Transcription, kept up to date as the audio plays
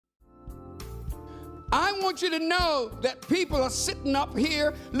I want you to know that people are sitting up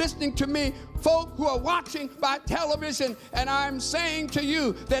here listening to me, folk who are watching by television, and I'm saying to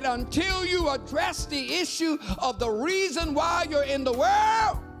you that until you address the issue of the reason why you're in the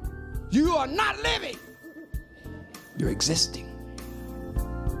world, you are not living. You're existing.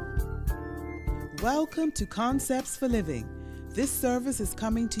 Welcome to Concepts for Living. This service is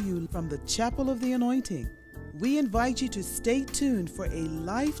coming to you from the Chapel of the Anointing. We invite you to stay tuned for a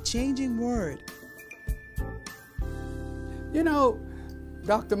life-changing word. You know,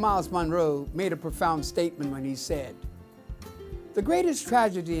 Dr. Miles Monroe made a profound statement when he said, "The greatest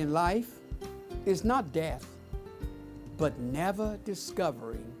tragedy in life is not death, but never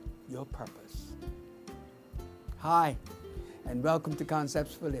discovering your purpose." Hi, and welcome to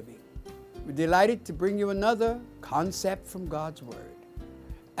Concepts for Living. We're delighted to bring you another concept from God's Word.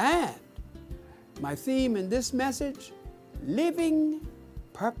 And my theme in this message, living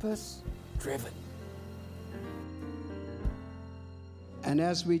purpose-driven. And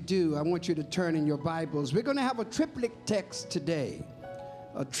as we do, I want you to turn in your Bibles. We're going to have a triplet text today.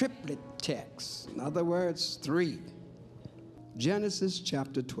 A triplet text. In other words, 3. Genesis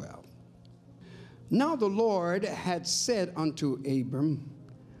chapter 12. Now the Lord had said unto Abram,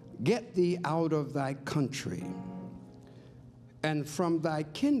 "Get thee out of thy country, and from thy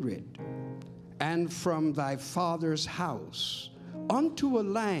kindred, and from thy father's house, unto a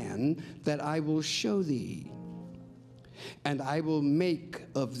land that I will show thee. And I will make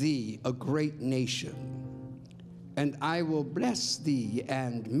of thee a great nation, and I will bless thee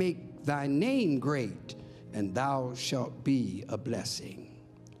and make thy name great, and thou shalt be a blessing.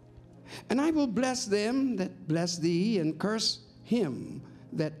 And I will bless them that bless thee, and curse him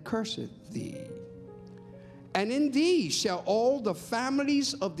that curseth thee. And in thee shall all the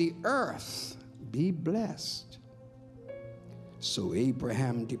families of the earth be blessed." So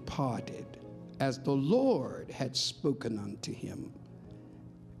Abraham departed, as the Lord had spoken unto him,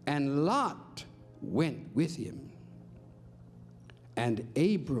 and Lot went with him. And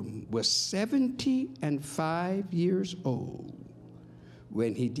Abram was 75 years old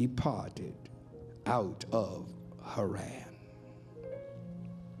when he departed out of Haran.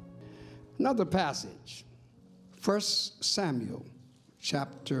 Another passage, 1 Samuel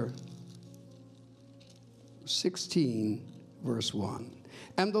chapter 16, verse 1.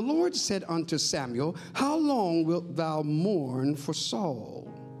 And the Lord said unto Samuel, "How long wilt thou mourn for Saul,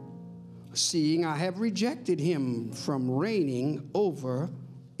 seeing I have rejected him from reigning over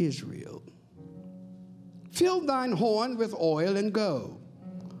Israel? Fill thine horn with oil and go.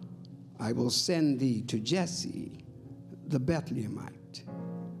 I will send thee to Jesse the Bethlehemite.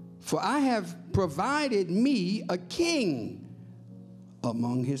 For I have provided me a king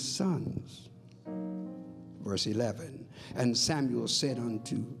among his sons." Verse 11. And Samuel said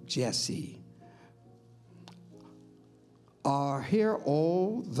unto Jesse, "Are here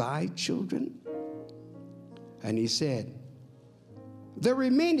all thy children?" And he said, "There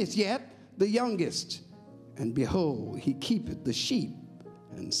remaineth yet the youngest, and behold, he keepeth the sheep."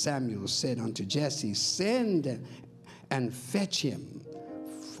 And Samuel said unto Jesse, "Send and fetch him,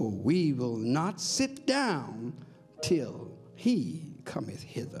 for we will not sit down till he cometh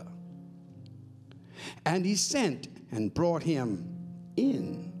hither." And he sent and brought him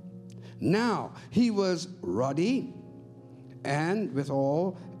in. Now he was ruddy and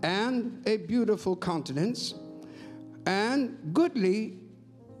withal, and a beautiful countenance, and goodly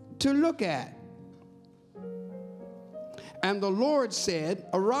to look at. And the Lord said,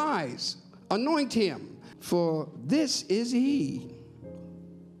 "Arise, anoint him, for this is he."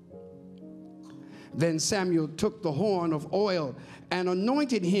 Then Samuel took the horn of oil and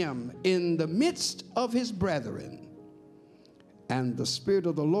anointed him in the midst of his brethren. And the Spirit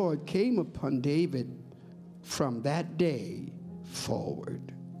of the Lord came upon David from that day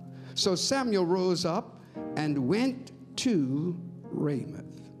forward. So Samuel rose up and went to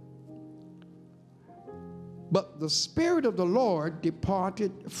Ramoth. But the Spirit of the Lord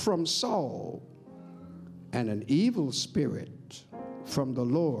departed from Saul, and an evil spirit from the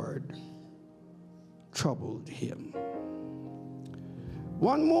Lord troubled him.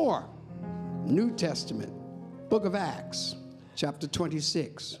 One more, New Testament, book of Acts, chapter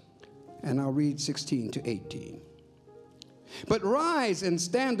 26, and I'll read 16 to 18. "But rise and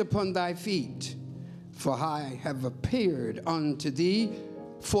stand upon thy feet, for I have appeared unto thee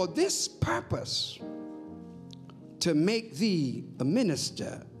for this purpose, to make thee a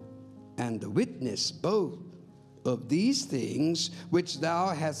minister and a witness both of these things which thou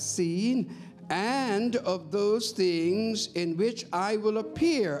hast seen, and of those things in which I will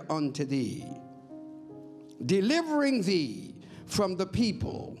appear unto thee, delivering thee from the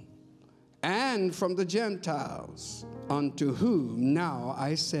people and from the Gentiles, unto whom now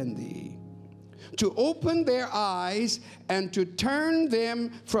I send thee, to open their eyes and to turn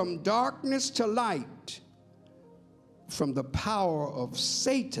them from darkness to light, from the power of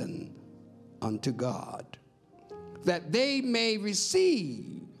Satan unto God, that they may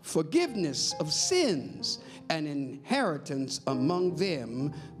receive forgiveness of sins and inheritance among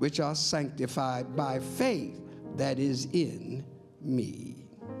them which are sanctified by faith that is in me.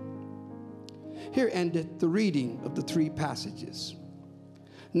 Here endeth the reading of the three passages.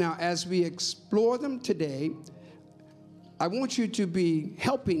 Now, as we explore them today, I want you to be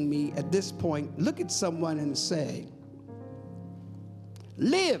helping me at this point. Look at someone and say,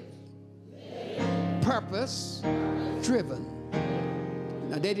 live, purpose driven.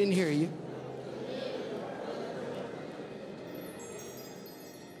 Now, they didn't hear you.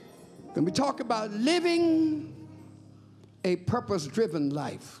 When we talk about living a purpose-driven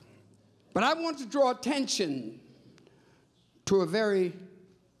life, but I want to draw attention to a very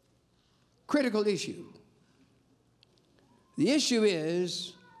critical issue. The issue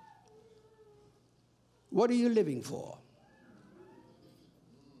is, what are you living for?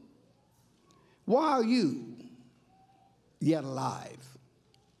 Why are you yet alive?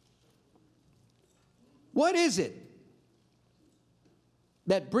 What is it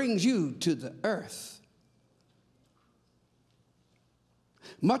that brings you to the earth?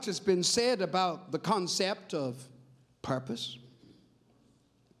 Much has been said about the concept of purpose.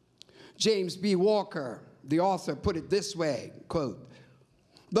 James B. Walker, the author, put it this way, quote,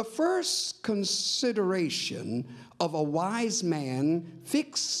 "The first consideration of a wise man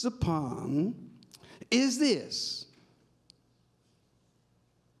fixed upon is this: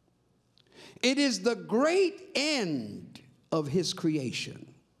 it is the great end of his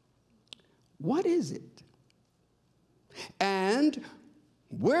creation. What is it? And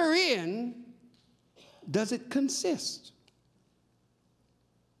wherein does it consist?"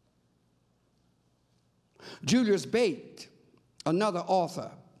 Julius Bate, another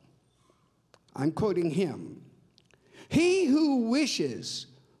author, I'm quoting him, "He who wishes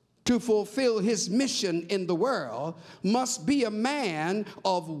to fulfill his mission in the world must be a man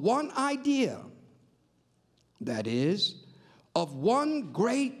of one idea, that is, of one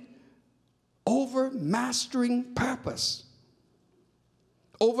great overmastering purpose,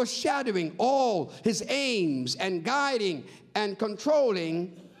 overshadowing all his aims and guiding and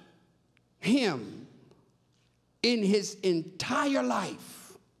controlling him in his entire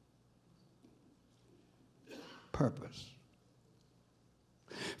life." Purpose.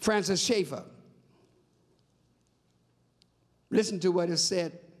 Francis Schaeffer, listen to what is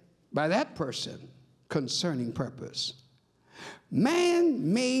said by that person concerning purpose.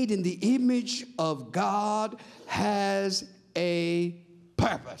 "Man made in the image of God has a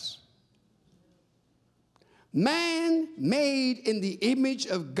purpose." Man made in the image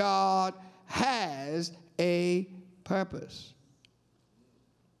of God has a purpose.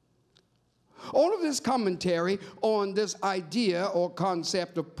 All of this commentary on this idea or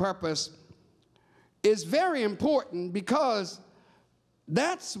concept of purpose is very important, because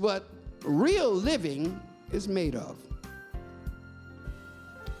that's what real living is made of.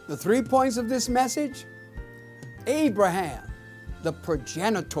 The 3 points of this message: Abraham, the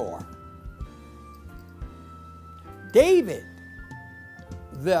progenitor; David,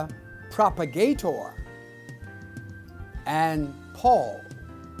 the propagator; and Paul,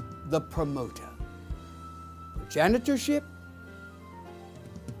 the promoter. Progenitorship,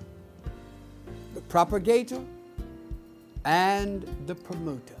 the propagator, and the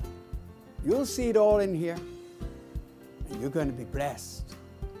promoter. You'll see it all in here, and you're going to be blessed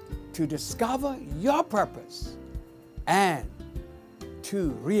to discover your purpose and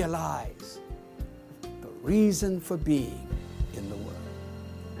to realize the reason for being in the world.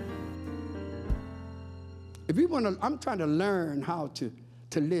 If you want to, I'm trying to learn how to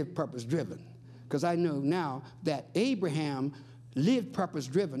live purpose-driven, because I know now that Abraham lived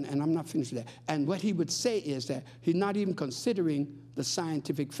purpose-driven, and I'm not finished with that. And what he would say is that he's not even considering the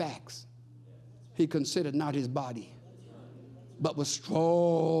scientific facts. He considered not his body, but was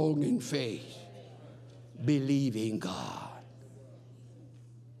strong in faith, believing God.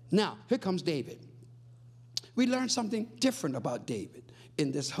 Now, here comes David. We learned something different about David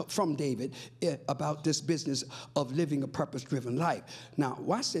from David about this business of living a purpose-driven life. Now,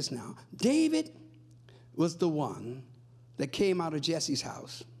 watch this now. David was the one that came out of Jesse's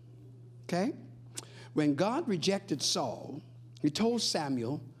house, okay? When God rejected Saul, he told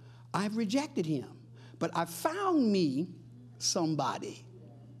Samuel, "I've rejected him, but I found me somebody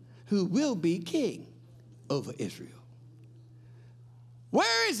who will be king over Israel."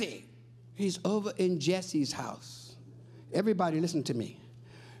 Where is he? He's over in Jesse's house. Everybody listen to me.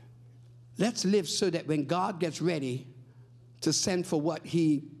 Let's live so that when God gets ready to send for what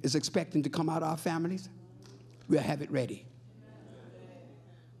he is expecting to come out of our families, we'll have it ready.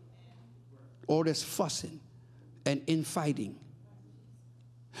 All this fussing and infighting,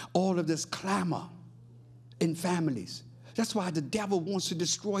 all of this clamor in families. That's why the devil wants to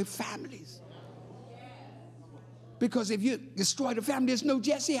destroy families. Because if you destroy the family, there's no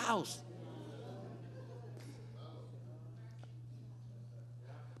Jesse house.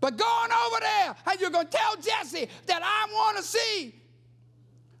 But going over there, and you're going to tell Jesse that I want to see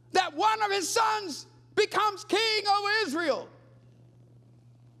that one of his sons becomes king over Israel.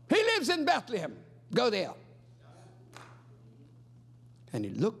 He lives in Bethlehem. Go there. And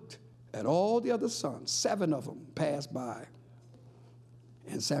he looked at all the other sons. 7 of them passed by.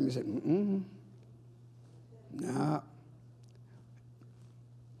 And Samuel said, no.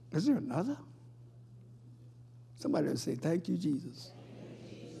 Is there another? Somebody would say, thank you, Jesus.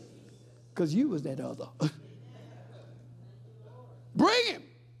 Because you was that other. Bring him.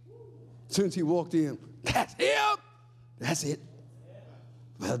 As soon as he walked in, that's him. That's it.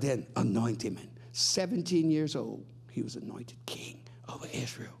 Well then, anoint him. And 17 years old, he was anointed king over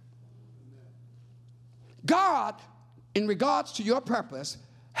Israel. God, in regards to your purpose,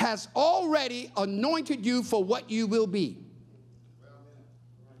 has already anointed you for what you will be.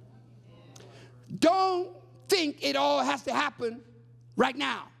 Don't think it all has to happen right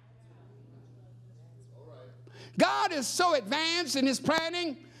now. God is so advanced in his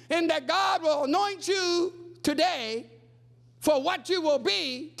planning in that God will anoint you today for what you will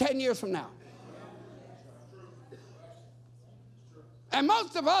be 10 years from now. And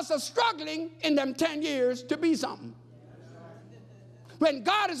most of us are struggling in them 10 years to be something. When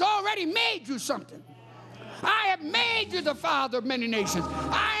God has already made you something. I have made you the father of many nations.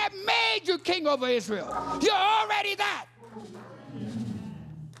 I have made you king over Israel. You're already that.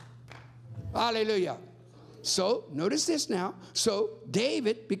 Hallelujah. So, notice this now. So,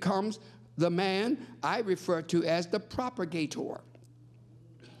 David becomes the man I refer to as the propagator.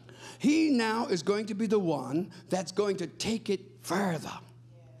 He now is going to be the one that's going to take it further.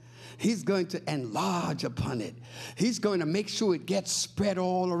 He's going to enlarge upon it. He's going to make sure it gets spread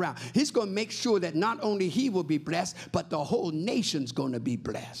all around. He's going to make sure that not only he will be blessed, but the whole nation's going to be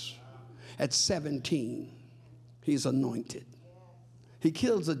blessed. At 17, he's anointed. He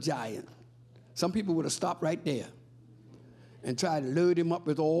kills a giant. Some people would have stopped right there and tried to load him up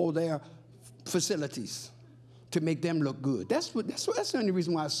with all their facilities to make them look good. That's the only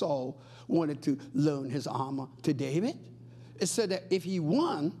reason why Saul wanted to loan his armor to David. It's so that if he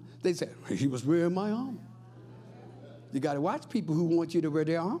won, they said, he was wearing my armor. You got to watch people who want you to wear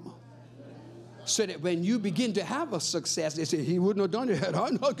their armor. So that when you begin to have a success, they say, he wouldn't have done it had I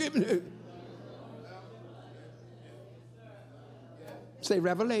not given it. Say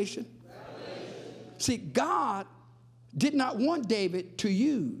revelation. See, God did not want David to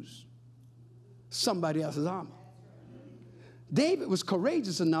use somebody else's armor. David was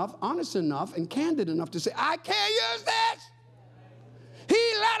courageous enough, honest enough, and candid enough to say, I can't use this.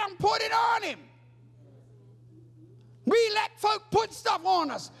 He let them put it on him. We let folk put stuff on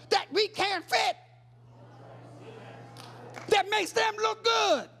us that we can't fit, that makes them look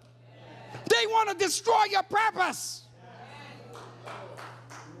good. They want to destroy your purpose.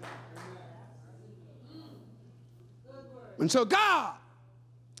 And so God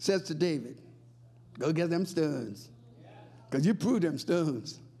says to David, go get them stones, because you proved them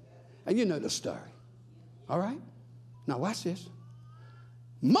stones. And you know the story. All right? Now watch this.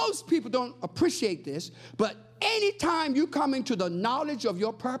 Most people don't appreciate this, but anytime you come into the knowledge of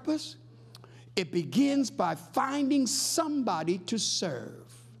your purpose, it begins by finding somebody to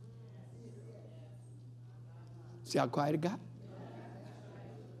serve. See how quiet it got?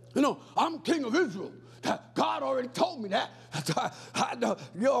 You know, I'm king of Israel. God already told me that. I know,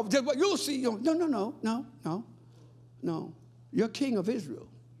 you'll see. No. You're king of Israel,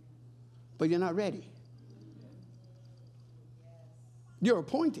 but you're not ready. You're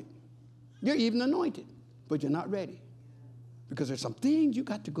appointed. You're even anointed, but you're not ready. Because there's some things you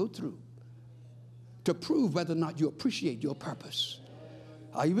got to go through to prove whether or not you appreciate your purpose.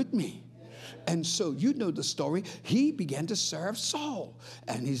 Are you with me? And so you know the story. He began to serve Saul.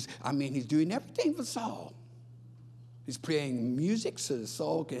 And he's doing everything for Saul. He's playing music so that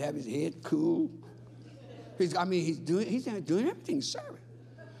Saul could have his head cool. He's doing everything, serving.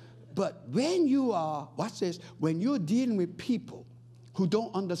 But when you are, watch this, when you're dealing with people who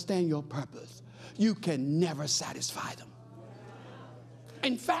don't understand your purpose, you can never satisfy them.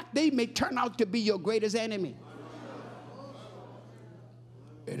 In fact, they may turn out to be your greatest enemy.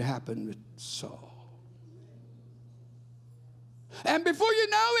 It happened with Saul. And before you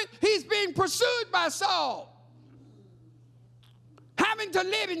know it, he's being pursued by Saul, having to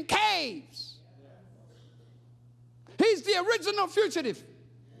live in caves. He's the original fugitive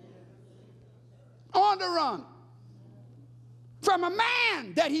on the run from a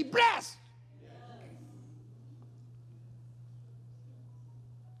man that he blessed.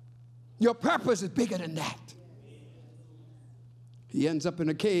 Your purpose is bigger than that. He ends up in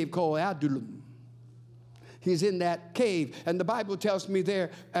a cave called Adullam. He's in that cave, and the Bible tells me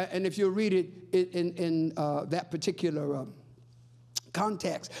there, and if you read it in that particular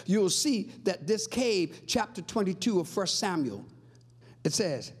context, you'll see that this cave, chapter 22 of 1 Samuel, it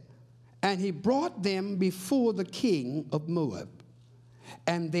says, and he brought them before the king of Moab,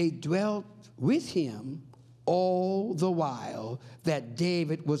 and they dwelt with him all the while that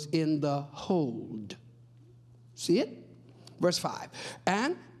David was in the hold. See it? Verse 5.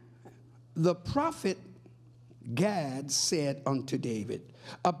 And the prophet Gad said unto David,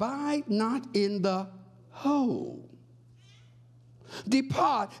 abide not in the hold.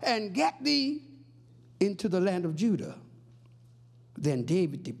 Depart and get thee into the land of Judah. Then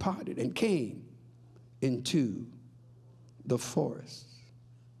David departed and came into the forest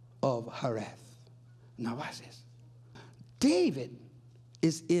of Hareth. Now watch this. David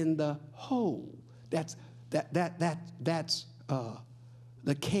is in the hole. That's the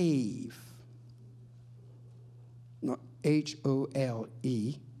cave. No,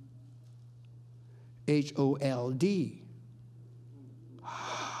 H-O-L-E. H-O-L-D.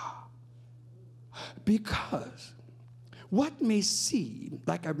 Because what may seem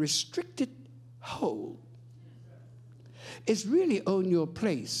like a restricted hole is really on your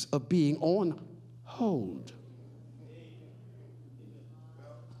place of being on hold,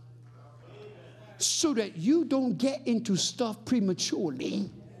 so that you don't get into stuff prematurely.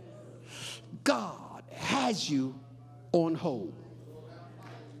 God has you on hold.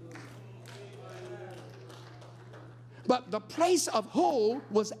 But the place of hold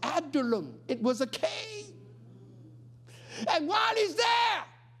was Adullam. It was a cave. And while he's there,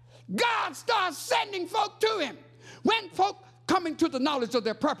 God starts sending folk to him. When folk coming to the knowledge of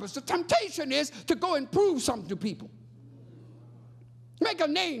their purpose, the temptation is to go and prove something to people. Make a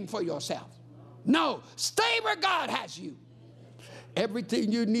name for yourself. No, stay where God has you.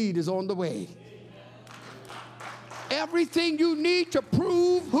 Everything you need is on the way. Everything you need to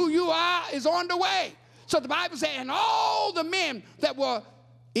prove who you are is on the way. So the Bible says, and all the men that were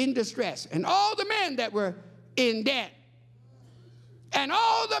in distress, and all the men that were in debt, and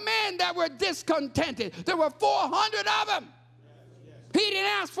all the men that were discontented, there were 400 of them. He didn't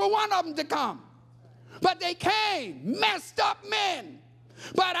ask for one of them to come. But they came, messed up men.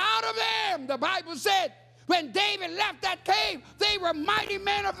 But out of them, the Bible said, when David left that cave, they were mighty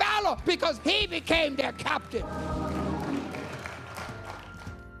men of valor because he became their captain.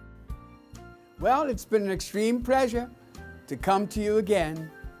 Well, it's been an extreme pleasure to come to you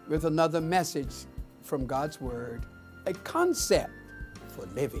again with another message from God's Word, a concept for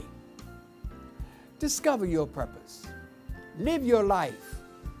living. Discover your purpose, live your life,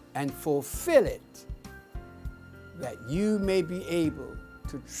 and fulfill it, that you may be able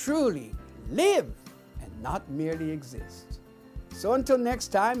to truly live and not merely exist. So until next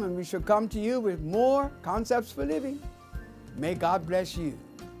time, when we shall come to you with more concepts for living, may God bless you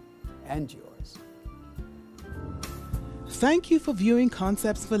and yours. Thank you for viewing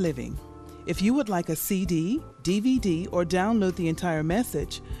Concepts for Living. If you would like a CD, DVD, or download the entire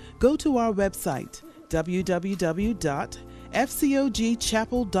message, go to our website,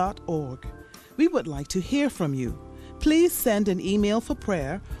 www.fcogchapel.org. We would like to hear from you. Please send an email for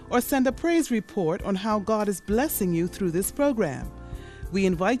prayer or send a praise report on how God is blessing you through this program. We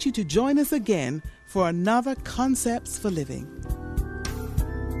invite you to join us again for another Concepts for Living.